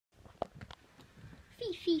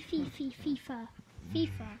FIFA.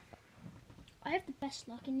 FIFA. I have the best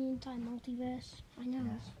luck in the entire multiverse. I know.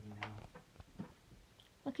 Yes, we know.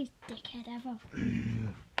 Luckiest dickhead ever.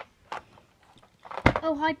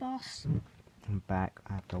 Oh, hi, boss. I'm back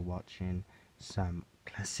after watching some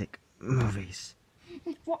classic movies.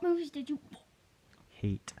 What movies did you...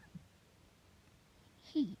 Heat.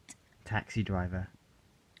 Heat? Taxi Driver.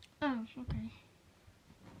 Oh, okay.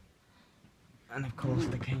 And of course,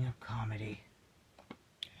 the king of comedy.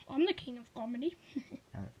 I'm the king of comedy.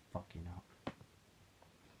 Fucking up.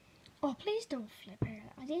 Oh, please don't flip it.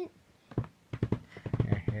 I didn't...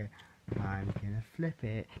 I'm gonna flip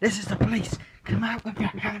it. This is the police! Come out with your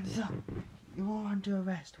hands up! You're all under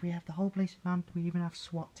arrest. We have the whole place around. We even have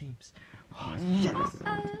SWAT teams. Oh, shit!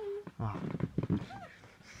 Oh,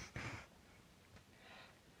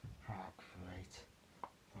 great.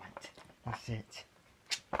 Right, that's it.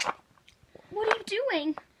 What are you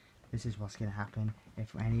doing? This is what's gonna happen.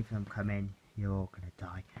 If any of them come in, you're all gonna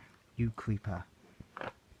die. You creeper.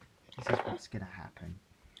 This is what's gonna happen.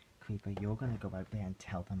 Creeper, you're gonna go out there and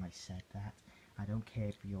tell them I said that. I don't care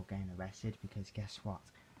if you're getting arrested, because guess what?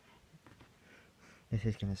 This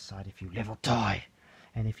is gonna decide if you live or die.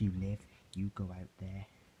 And if you live, you go out there.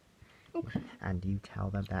 Okay. And you tell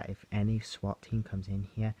them that if any SWAT team comes in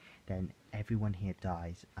here, then everyone here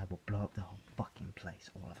dies. I will blow up the whole fucking place.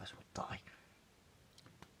 All of us will die.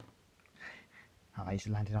 Eyes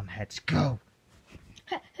landed on heads. Go!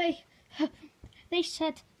 Hey, they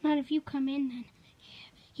said, man, if you come in, then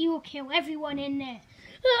he will kill everyone in there.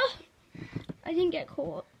 I didn't get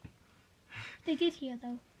caught. They did here,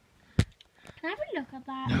 though. Can I have a look at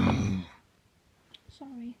that? No!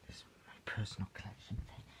 Sorry. This is my personal collection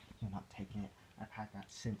thing. You're not taking it. I've had that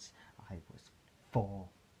since I was 4.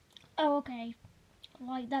 Oh, okay.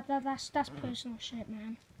 Like, that's personal shit,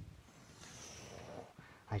 man.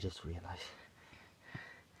 I just realised.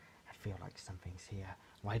 I feel like something's here.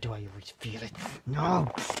 Why do I always feel it?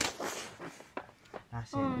 No!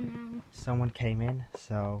 That's it. Oh, no. Someone came in,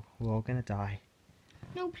 so we're all gonna die.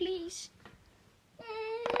 No, please.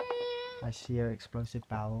 I see an explosive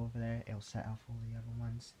barrel over there. It'll set off all the other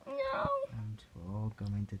ones. No. And we're all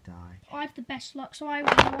going to die. I have the best luck, so I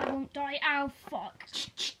know I won't die. Ow, fuck.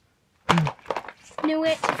 Knew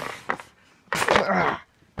it.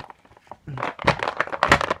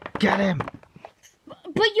 Get him!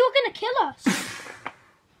 But you're gonna kill us.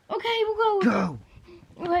 Okay, we'll go. Go!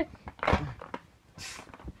 Okay.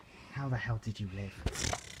 How the hell did you live?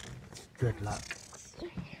 Good luck.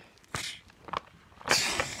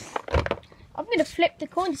 I'm gonna flip the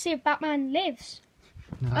coin to see if Batman lives.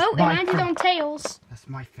 No, that's Oh, it my landed thing. on tails. That's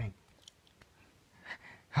my thing.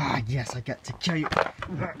 Ah, yes, I get to kill you.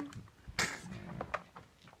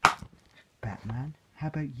 Batman, how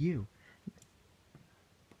about you?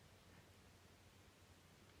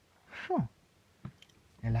 Huh.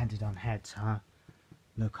 It landed on heads, huh?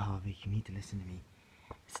 Look, Harvey, you need to listen to me.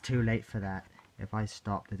 It's too late for that. If I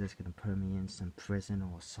stop, they're just going to put me in some prison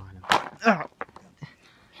or asylum.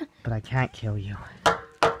 But I can't kill you.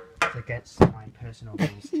 It's against my personal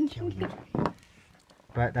rules to kill you.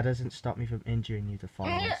 But that doesn't stop me from injuring you to follow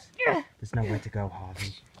us. There's nowhere to go,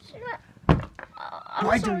 Harvey.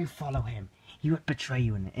 Why do you follow him? He would betray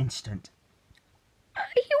you in an instant.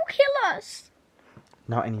 He'll kill us.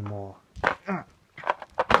 Not anymore.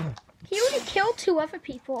 He already killed 2 other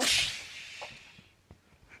people.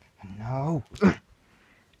 No.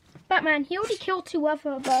 Batman, he already killed 2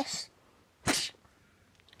 other of us.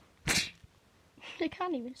 I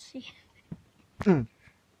can't even see. Let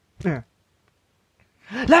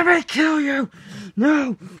me kill you!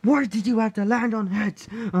 No! Why did you have to land on heads?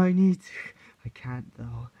 I can't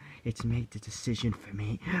though. It's made the decision for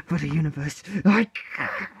me. For the universe. I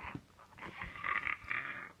can't.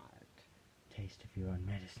 Taste of your own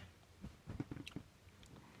medicine.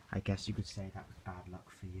 I guess you could say that was bad luck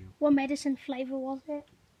for you. What medicine flavour was it?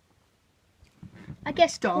 I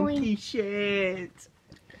guess Donkey coin. shit!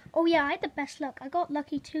 Oh yeah, I had the best luck. I got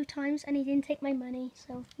lucky 2 times and he didn't take my money,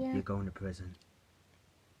 so yeah. You're going to prison.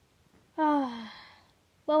 Ah,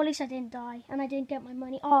 well at least I didn't die and I didn't get my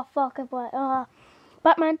money. Oh fuck, but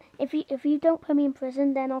Batman, if you don't put me in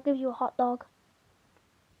prison, then I'll give you a hot dog.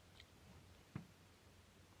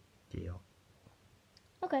 Deal.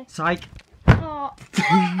 Okay. Psych! Oh,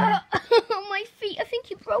 my feet! I think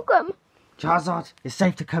you broke them. Charizard, it's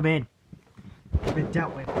safe to come in. You've been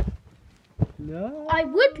dealt with. No. I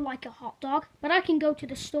would like a hot dog, but I can go to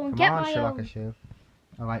the store and get my own.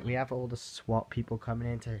 Alright, we have all the SWAT people coming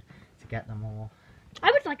in to get them all.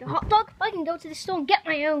 I would like a hot dog, but I can go to the store and get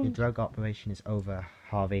my Your own. drug operation is over,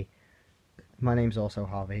 Harvey. My name's also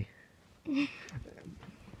Harvey.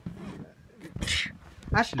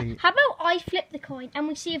 Actually, How about I flip the coin and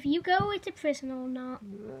we see if you go into prison or not?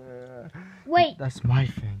 Wait, that's my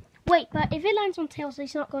thing. wait, but if it lands on tails,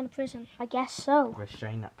 he's not going to prison. I guess so.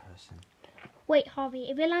 Restrain that person. Wait, Harvey,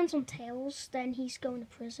 if it lands on tails, then he's going to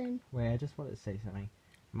prison. Wait, I just wanted to say something.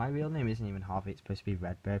 My real name isn't even Harvey. It's supposed to be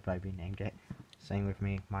Redbird, but I renamed it. Same with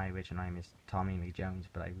me. My original name is Tommy Lee Jones,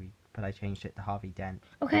 but I changed it to Harvey Dent.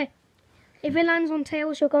 Okay. If it lands on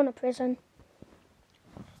tails, you're going to prison.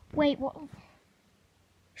 Wait, what?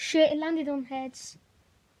 Shit, it landed on heads.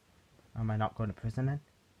 Am I not going to prison then?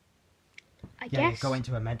 I Yeah, guess. you're going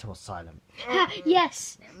to a mental asylum.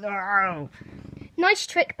 Yes. No! Nice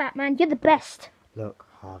trick, Batman. You're the best. Look,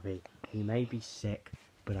 Harvey, you may be sick,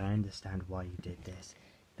 but I understand why you did this.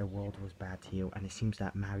 The world was bad to you, and it seems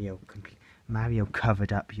that Mario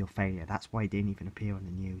covered up your failure. That's why it didn't even appear on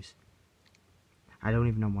the news. I don't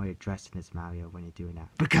even know why you're dressing as Mario when you're doing that.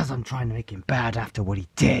 Because I'm trying to make him bad after what he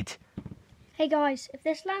did. Hey guys, if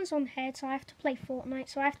this lands on heads, I have to play Fortnite,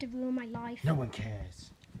 so I have to ruin my life. No one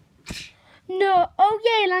cares. No. Oh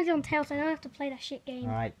yeah, it landed on tails. I don't have to play that shit game.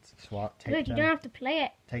 Alright, SWAT, Good, take you them. don't have to play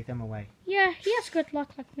it. Take them away. Yeah, he has good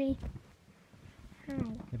luck like me. How?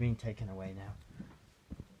 They're being taken away now.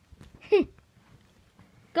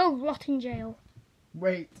 Go rot in jail.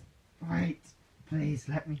 Wait. Please,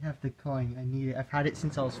 let me have the coin. I need it. I've had it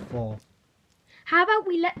since I was 4. How about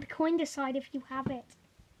we let the coin decide if you have it?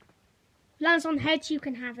 Lands on heads, you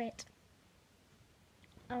can have it.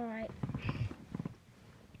 Alright.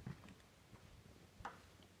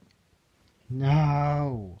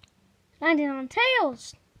 No! Landing on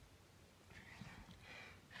tails.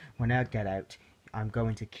 When I get out, I'm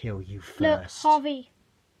going to kill you Look, first. Harvey.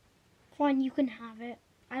 Fine, you can have it.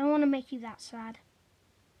 I don't want to make you that sad.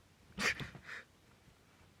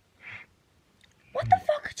 What the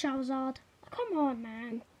fuck, Charizard? Come on,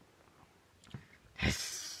 man.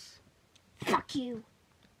 Yes. Fuck you.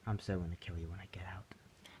 I'm so going to kill you when I get out.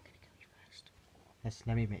 I'm gonna kill you first.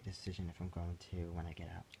 Let me make the decision if I'm going to when I get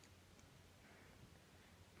out.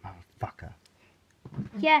 Motherfucker.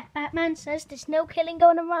 Yeah, Batman says there's no killing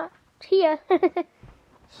going around here.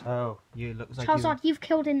 So, you looks like Charizard, you've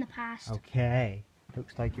killed in the past. you... Okay.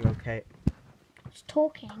 Looks like you're okay. Just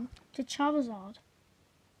talking to Charizard.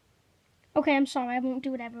 Okay, I'm sorry, I won't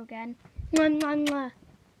do it ever again. Mwah, mwah, mwah.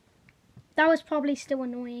 That was probably still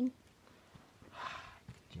annoying.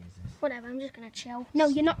 Jesus. Whatever, I'm just gonna chill. No,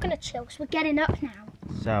 you're not gonna chill, because we're getting up now.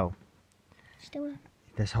 So, Still.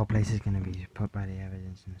 this whole place is going to be put by the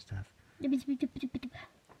evidence and stuff.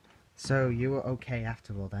 So, you were okay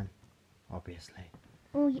after all then? Obviously.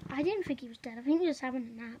 Oh, I didn't think he was dead. I think he was having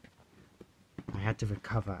a nap. I had to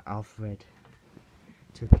recover. Alfred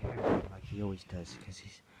took care of him like he always does because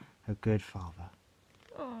he's a good father.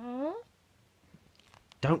 Aww.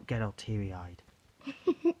 Don't get all teary-eyed.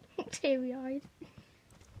 Teary-eyed.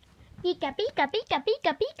 Pika, pika, pika,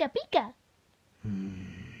 pika, pika, pika.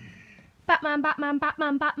 Batman, Batman,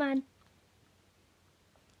 Batman, Batman.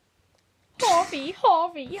 Harvey,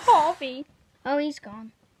 Harvey, Harvey. Oh, he's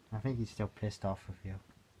gone. I think he's still pissed off with you.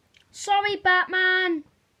 Sorry, Batman.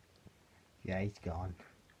 Yeah, he's gone.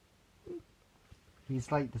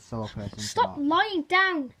 He's like the sole person. Stop to not... lying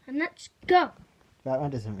down and let's go. That one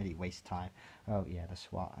doesn't really waste time. Oh yeah, the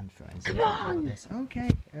SWAT and forensics. Come on. This. Okay,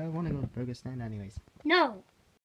 I want to go to Burger Stand anyways. No,